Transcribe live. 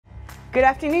Good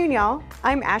afternoon, y'all.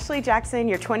 I'm Ashley Jackson,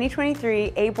 your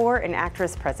 2023 ABoR and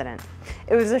ACTRIS President.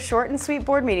 It was a short and sweet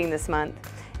board meeting this month.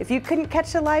 If you couldn't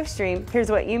catch the live stream,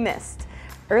 here's what you missed.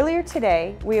 Earlier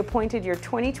today, we appointed your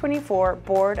 2024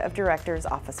 Board of Directors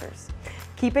officers.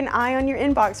 Keep an eye on your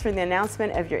inbox for the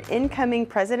announcement of your incoming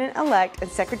President-elect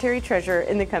and Secretary-Treasurer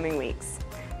in the coming weeks.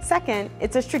 Second,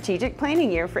 it's a strategic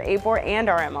planning year for ABoR and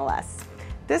our MLS.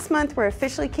 This month, we're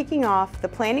officially kicking off the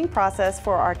planning process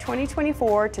for our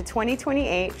 2024 to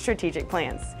 2028 strategic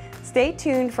plans. Stay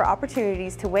tuned for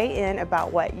opportunities to weigh in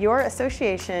about what your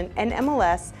association and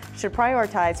MLS should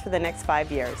prioritize for the next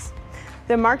 5 years.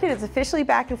 The market is officially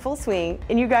back in full swing,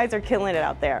 and you guys are killing it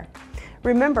out there.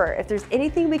 Remember, if there's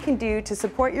anything we can do to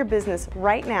support your business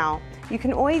right now, you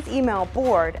can always email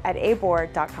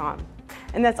board@abor.com.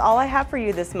 And that's all I have for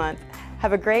you this month.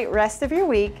 Have a great rest of your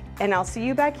week, and I'll see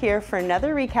you back here for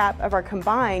another recap of our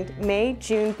combined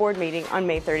May-June board meeting on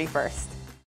May 31st.